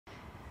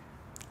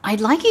I'd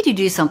like you to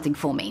do something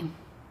for me.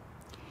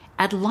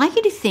 I'd like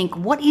you to think,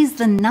 what is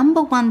the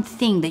number one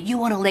thing that you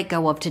want to let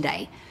go of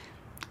today?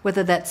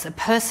 Whether that's a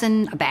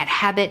person, a bad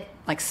habit,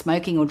 like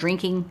smoking or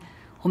drinking,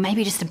 or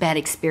maybe just a bad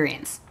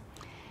experience.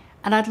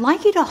 And I'd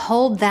like you to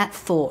hold that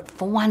thought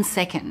for 1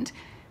 second,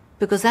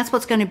 because that's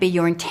what's going to be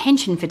your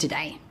intention for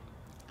today,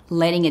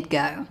 letting it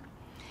go.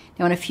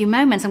 Now, in a few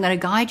moments, I'm going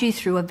to guide you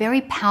through a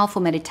very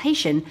powerful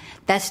meditation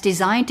that's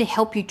designed to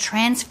help you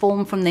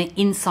transform from the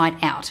inside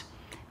out,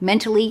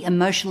 mentally,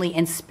 emotionally,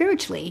 and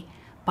spiritually,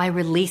 by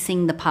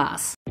releasing the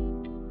past.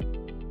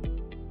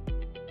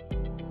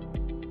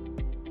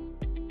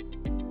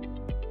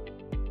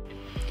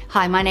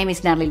 Hi, my name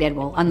is Natalie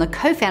Ledwell. I'm the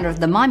co-founder of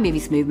the Mind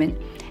Movies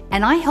movement,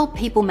 and I help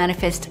people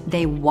manifest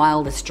their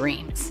wildest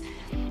dreams.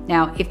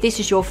 Now, if this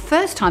is your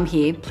first time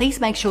here, please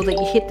make sure that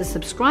you hit the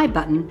subscribe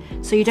button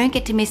so you don't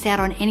get to miss out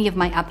on any of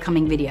my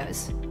upcoming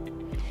videos.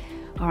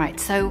 All right,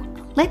 so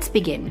let's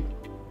begin.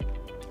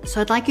 So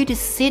I'd like you to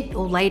sit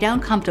or lay down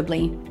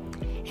comfortably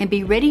and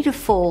be ready to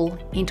fall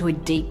into a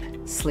deep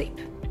sleep.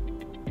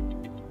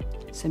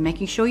 So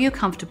making sure you're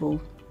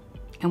comfortable,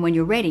 and when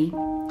you're ready,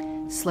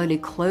 slowly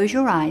close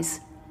your eyes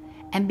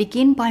and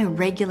begin by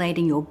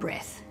regulating your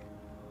breath.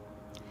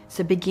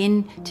 So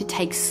begin to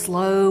take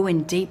slow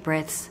and deep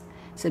breaths.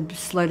 So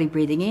slowly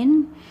breathing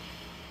in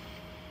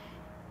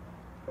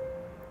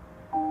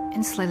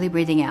and slowly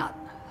breathing out.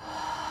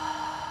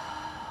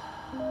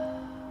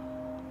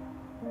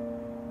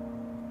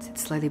 So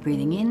slowly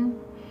breathing in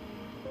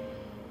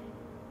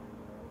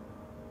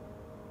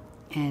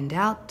and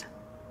out.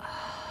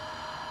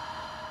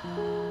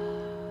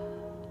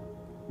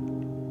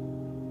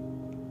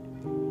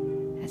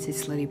 That's it,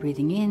 slowly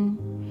breathing in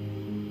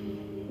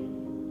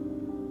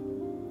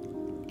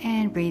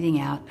and breathing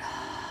out.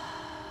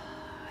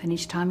 And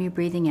each time you're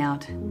breathing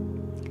out,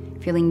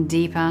 feeling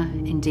deeper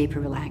and deeper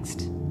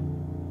relaxed.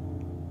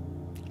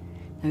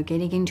 Now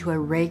getting into a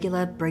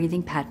regular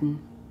breathing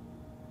pattern,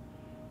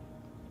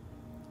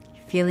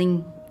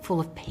 feeling full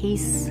of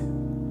peace,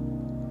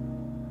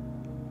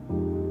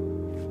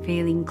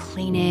 feeling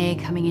clean air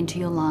coming into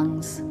your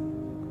lungs,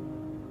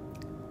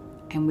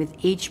 and with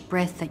each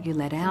breath that you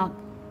let out,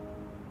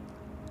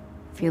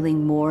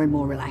 feeling more and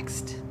more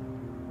relaxed.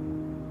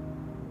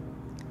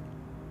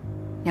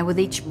 Now, with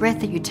each breath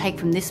that you take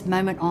from this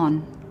moment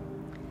on,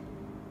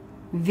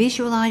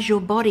 visualize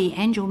your body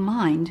and your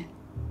mind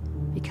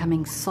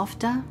becoming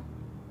softer,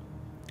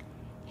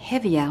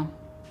 heavier,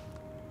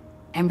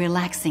 and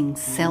relaxing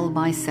cell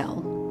by cell,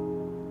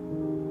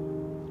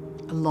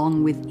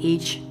 along with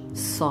each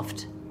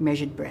soft,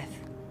 measured breath.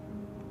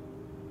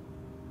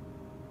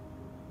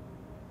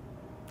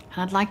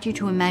 And I'd like you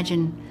to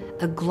imagine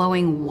a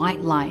glowing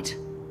white light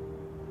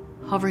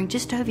hovering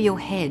just over your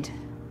head.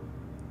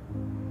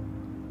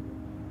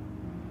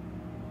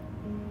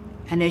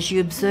 And as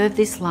you observe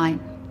this light,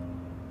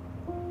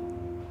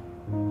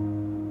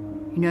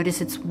 you notice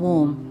it's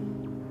warm.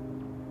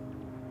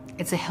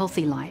 It's a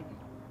healthy light.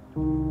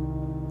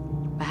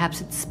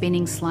 Perhaps it's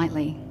spinning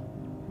slightly.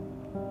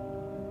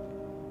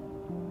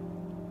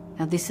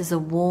 Now this is a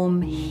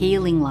warm,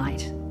 healing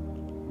light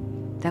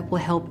that will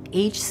help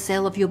each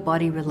cell of your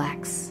body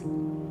relax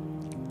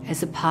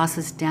as it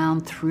passes down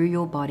through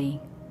your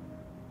body.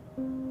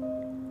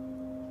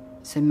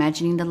 So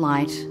imagining the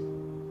light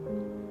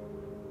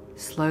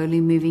slowly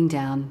moving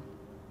down,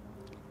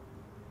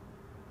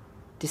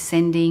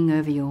 descending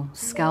over your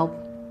scalp,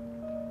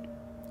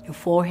 your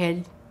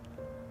forehead,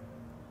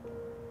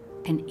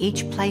 and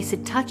each place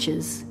it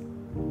touches,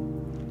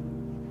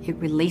 it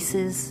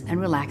releases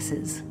and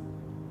relaxes,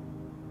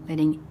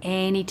 letting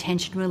any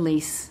tension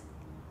release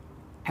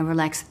and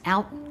relax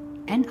out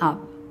and up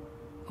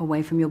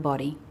away from your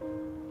body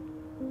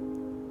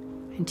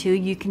until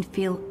you can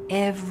feel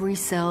every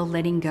cell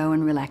letting go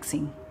and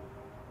relaxing.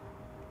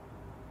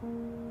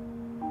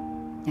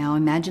 Now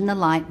imagine the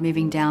light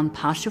moving down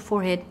past your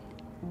forehead,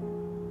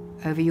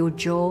 over your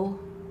jaw,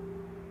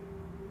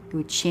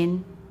 your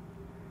chin,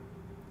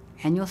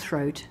 and your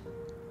throat,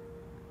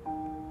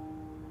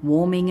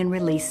 warming and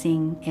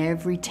releasing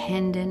every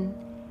tendon,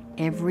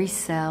 every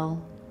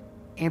cell,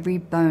 every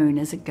bone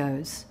as it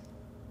goes.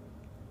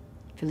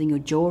 Feeling your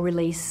jaw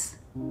release,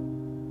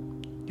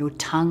 your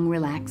tongue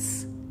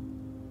relax.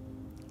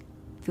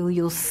 Feel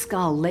your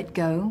skull let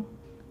go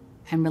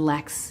and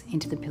relax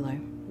into the pillow.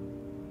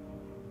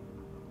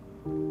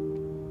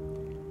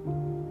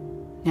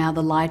 Now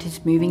the light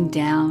is moving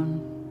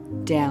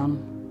down,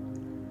 down,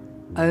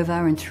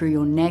 over and through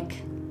your neck,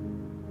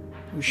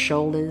 your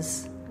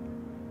shoulders.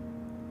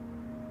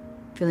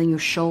 Feeling your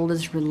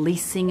shoulders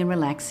releasing and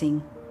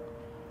relaxing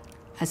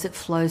as it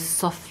flows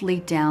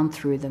softly down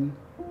through them,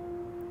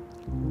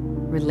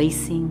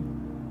 releasing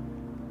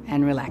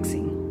and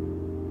relaxing.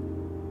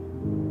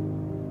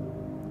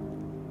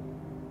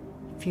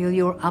 Feel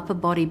your upper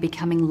body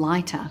becoming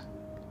lighter,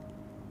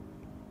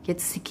 yet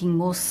sinking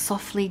more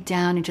softly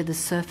down into the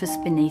surface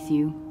beneath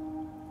you,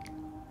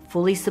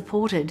 fully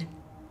supported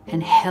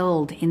and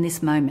held in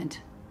this moment.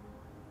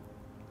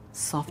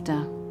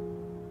 Softer,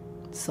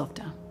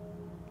 softer.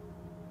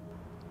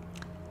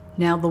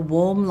 Now the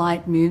warm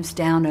light moves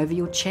down over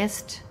your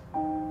chest,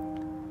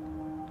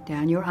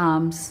 down your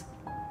arms,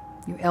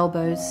 your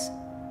elbows.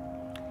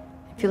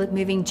 Feel it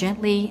moving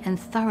gently and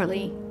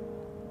thoroughly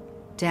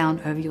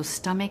down over your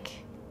stomach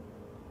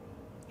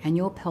and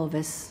your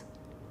pelvis,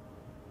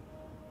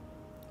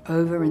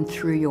 over and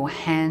through your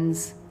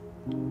hands,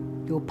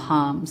 your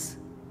palms,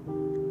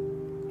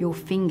 your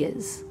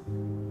fingers,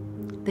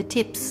 the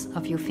tips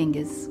of your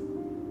fingers.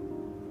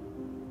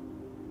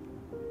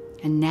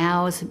 And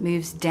now as it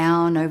moves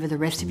down over the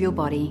rest of your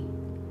body,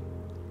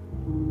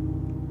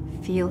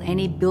 feel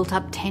any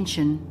built-up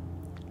tension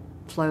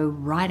flow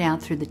right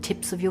out through the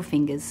tips of your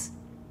fingers,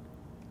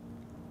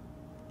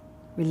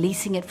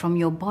 releasing it from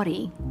your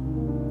body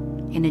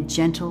in a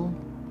gentle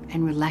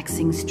and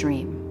relaxing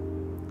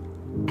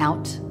stream,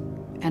 out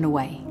and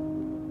away.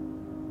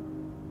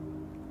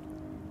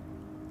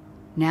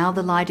 Now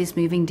the light is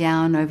moving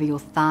down over your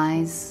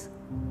thighs,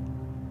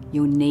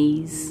 your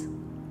knees.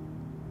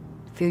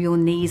 Feel your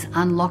knees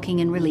unlocking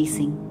and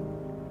releasing.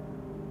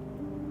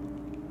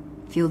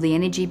 Feel the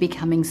energy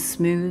becoming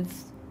smooth,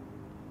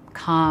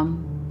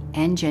 calm,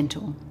 and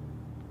gentle.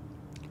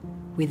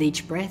 With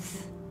each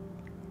breath,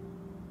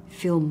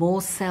 feel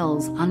more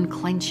cells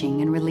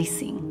unclenching and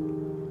releasing.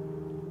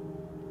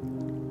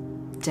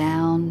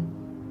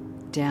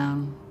 Down,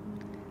 down,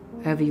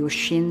 over your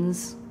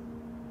shins,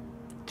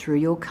 through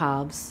your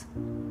calves.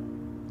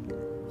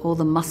 All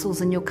the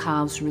muscles in your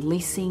calves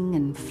releasing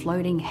and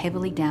floating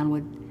heavily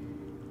downward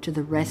to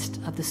the rest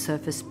of the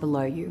surface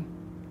below you.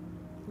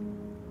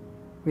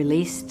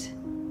 Released,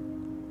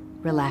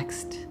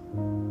 relaxed,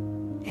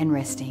 and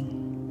resting.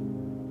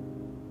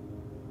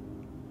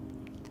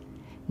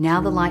 Now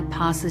the light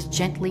passes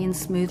gently and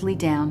smoothly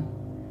down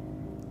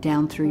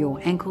through your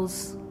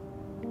ankles,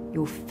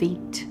 your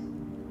feet,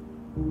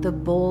 the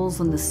balls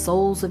and the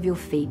soles of your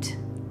feet,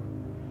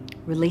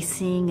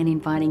 releasing and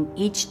inviting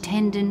each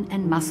tendon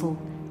and muscle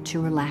to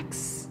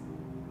relax,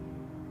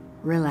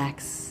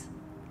 relax,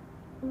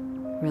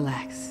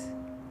 relax.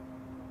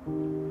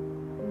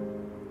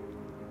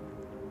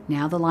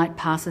 Now the light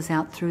passes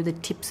out through the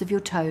tips of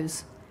your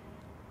toes,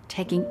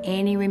 taking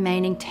any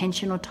remaining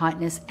tension or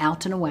tightness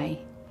out and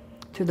away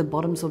through the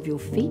bottoms of your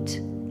feet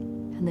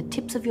and the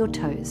tips of your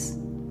toes,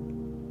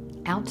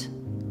 out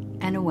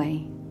and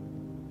away,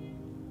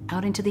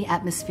 out into the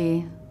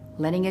atmosphere,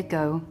 letting it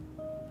go,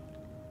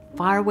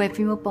 far away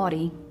from your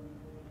body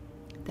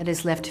that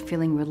is left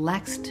feeling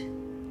relaxed,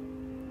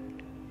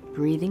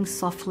 breathing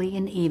softly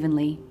and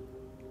evenly,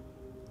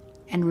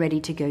 and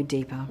ready to go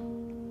deeper.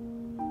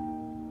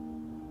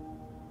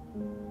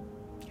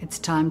 It's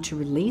time to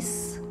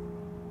release,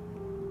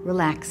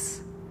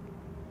 relax,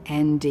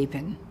 and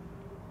deepen.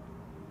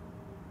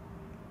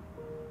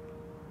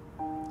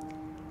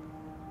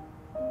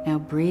 Now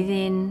breathe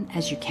in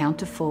as you count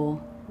to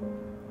 4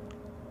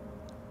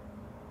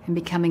 and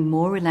becoming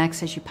more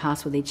relaxed as you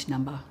pass with each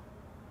number.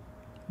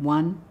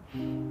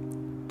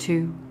 1,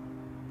 2,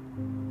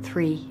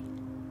 3,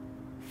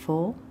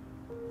 4.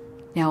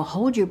 Now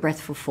hold your breath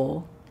for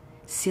 4,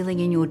 sealing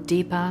in your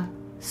deeper,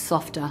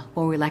 softer,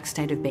 more relaxed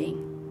state of being.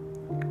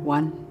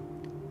 1,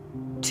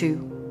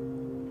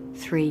 2,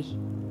 3,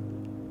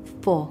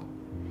 4.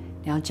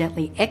 Now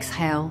gently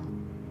exhale,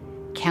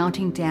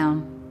 counting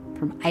down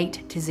from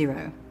 8 to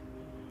 0.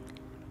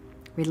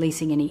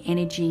 Releasing any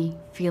energy,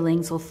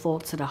 feelings, or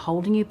thoughts that are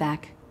holding you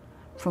back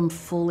from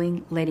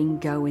fully letting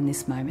go in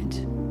this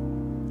moment.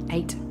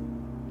 8,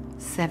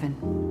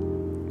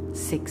 7,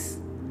 6,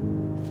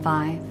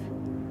 5,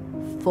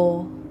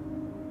 4,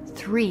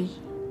 3,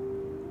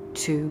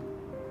 2,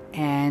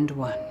 and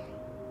 1.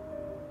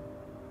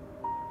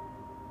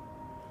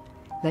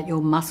 Let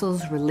your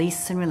muscles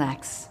release and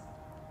relax.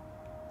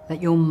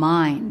 Let your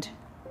mind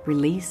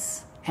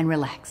release and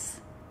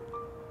relax.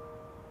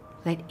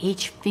 Let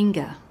each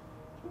finger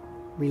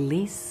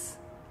release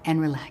and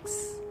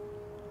relax.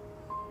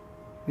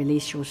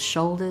 Release your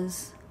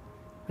shoulders,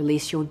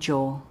 release your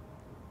jaw,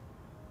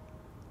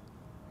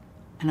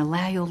 and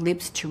allow your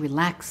lips to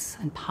relax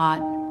and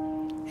part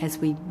as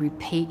we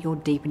repeat your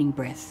deepening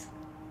breath.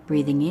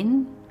 Breathing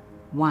in,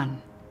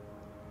 1,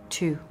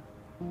 2,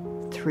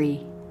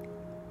 3,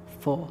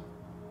 4.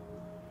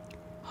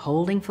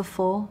 Holding for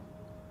 4,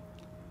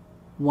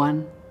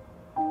 1,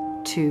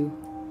 2,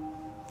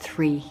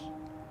 3,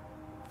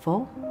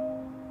 4.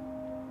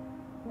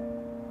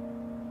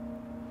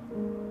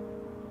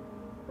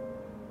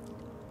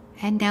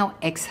 And now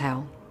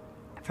exhale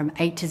from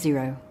 8 to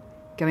 0,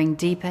 going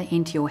deeper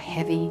into your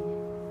heavy,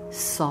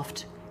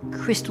 soft,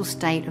 crystal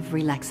state of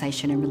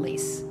relaxation and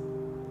release.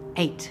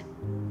 8,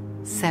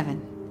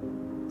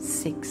 7,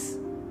 6,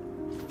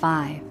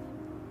 5,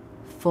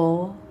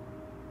 4,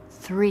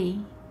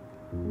 3,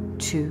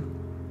 2,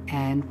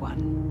 and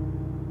 1.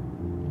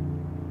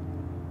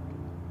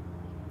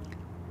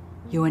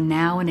 You are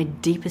now in a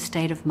deeper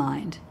state of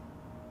mind.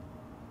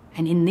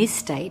 And in this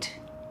state,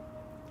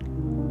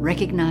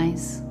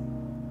 recognize,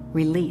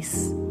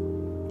 release,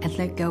 and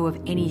let go of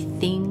any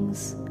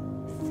things,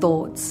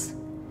 thoughts,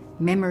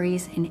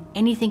 memories, and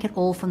anything at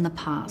all from the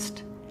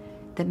past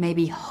that may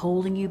be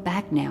holding you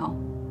back now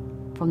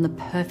from the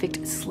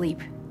perfect sleep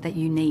that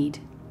you need.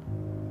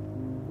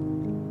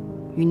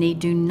 You need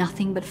do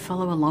nothing but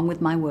follow along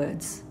with my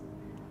words.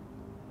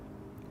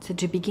 So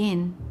to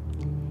begin,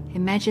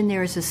 imagine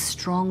there is a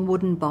strong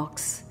wooden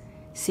box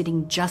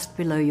sitting just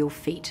below your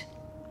feet,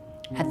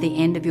 at the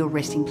end of your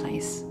resting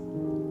place.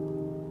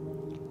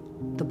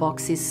 The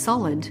box is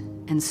solid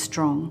and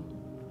strong,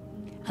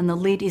 and the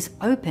lid is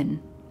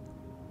open,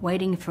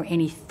 waiting for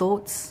any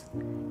thoughts,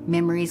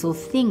 memories, or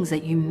things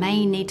that you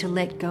may need to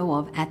let go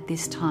of at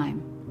this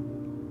time.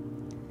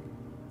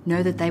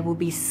 Know that they will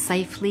be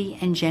safely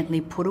and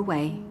gently put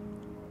away,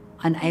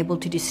 unable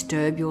to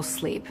disturb your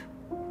sleep.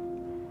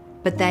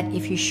 But that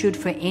if you should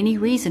for any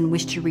reason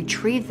wish to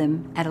retrieve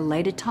them at a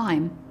later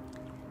time,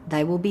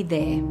 they will be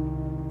there,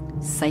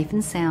 safe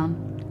and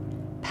sound,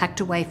 packed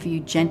away for you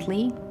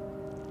gently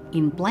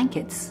in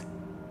blankets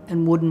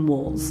and wooden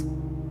walls.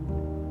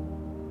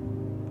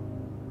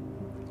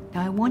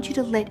 Now I want you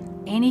to let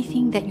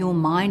anything that your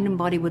mind and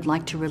body would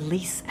like to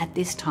release at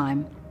this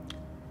time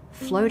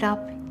float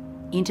up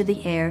into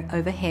the air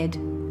overhead.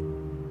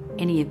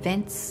 Any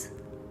events,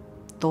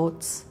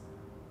 thoughts,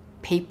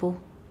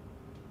 people,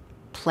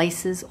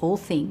 places, or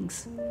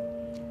things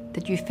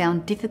that you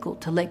found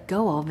difficult to let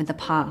go of in the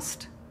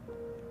past.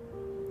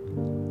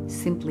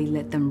 Simply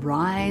let them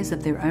rise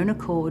of their own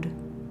accord,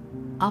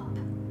 up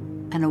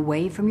and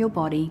away from your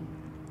body,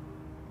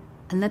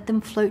 and let them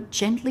float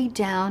gently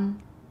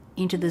down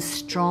into the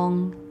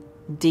strong,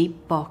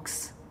 deep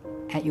box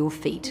at your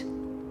feet.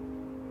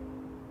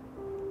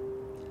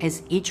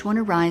 As each one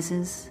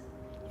arises,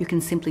 you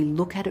can simply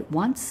look at it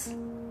once,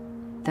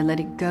 then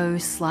let it go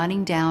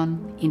sliding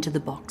down into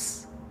the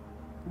box.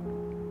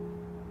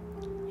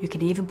 You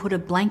can even put a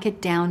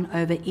blanket down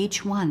over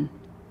each one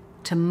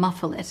to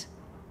muffle it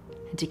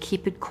and to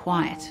keep it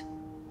quiet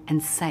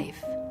and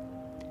safe,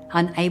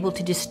 unable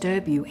to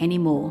disturb you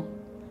anymore.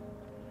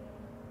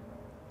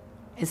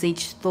 As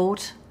each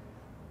thought,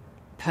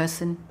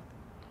 person,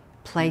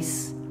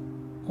 place,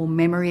 or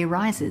memory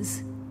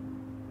arises,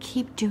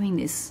 keep doing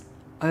this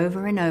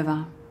over and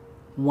over,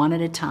 one at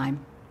a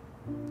time,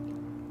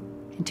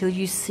 until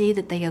you see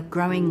that they are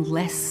growing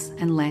less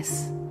and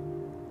less,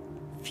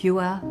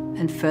 fewer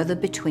and further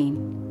between.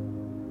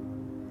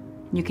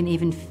 You can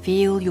even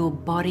feel your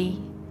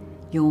body,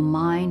 your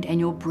mind, and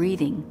your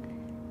breathing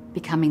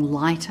becoming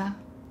lighter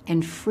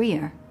and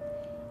freer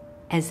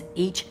as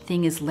each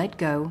thing is let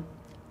go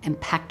and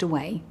packed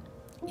away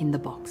in the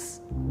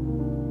box.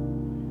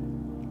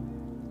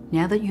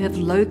 Now that you have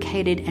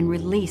located and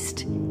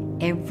released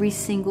every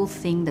single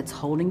thing that's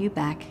holding you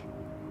back,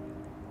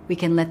 we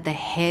can let the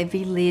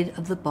heavy lid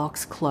of the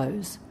box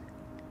close,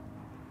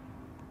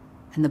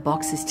 and the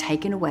box is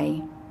taken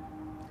away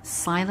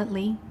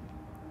silently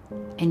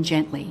and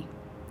gently,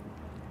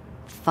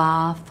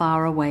 far,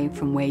 far away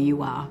from where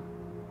you are.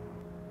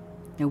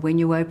 Now, when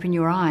you open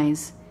your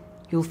eyes,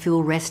 you'll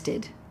feel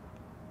rested,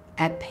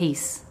 at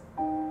peace,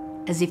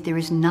 as if there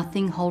is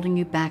nothing holding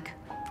you back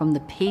from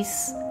the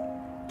peace,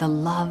 the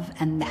love,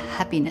 and the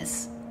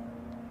happiness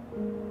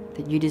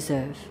that you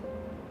deserve.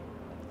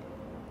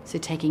 So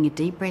taking a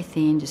deep breath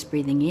in, just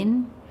breathing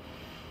in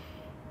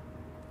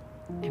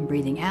and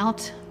breathing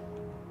out.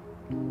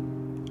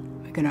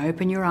 We're going to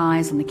open your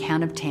eyes on the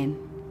count of 10.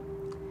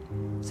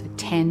 So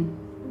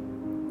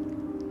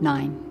 10,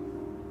 9,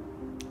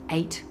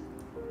 8,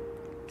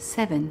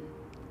 7,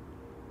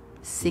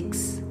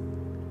 6,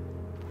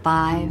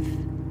 5,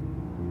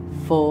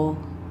 4,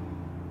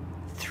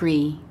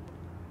 3,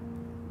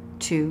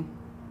 2,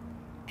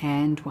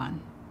 and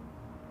 1.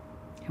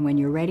 And when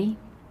you're ready,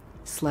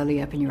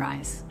 slowly open your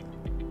eyes.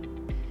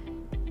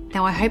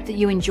 Now I hope that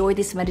you enjoyed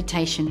this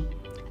meditation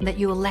and that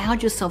you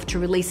allowed yourself to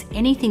release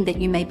anything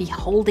that you may be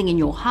holding in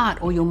your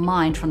heart or your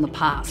mind from the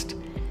past.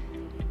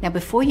 Now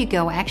before you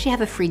go, I actually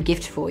have a free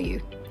gift for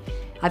you.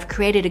 I've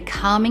created a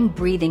calming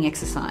breathing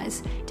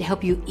exercise to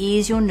help you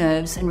ease your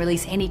nerves and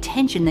release any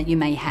tension that you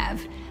may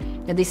have.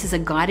 Now this is a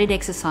guided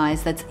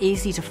exercise that's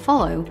easy to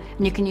follow,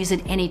 and you can use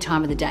it any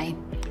time of the day.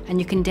 And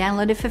you can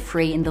download it for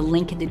free in the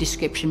link in the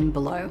description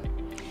below.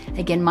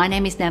 Again, my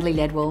name is Natalie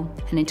Ledwell,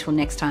 and until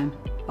next time,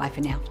 bye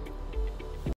for now.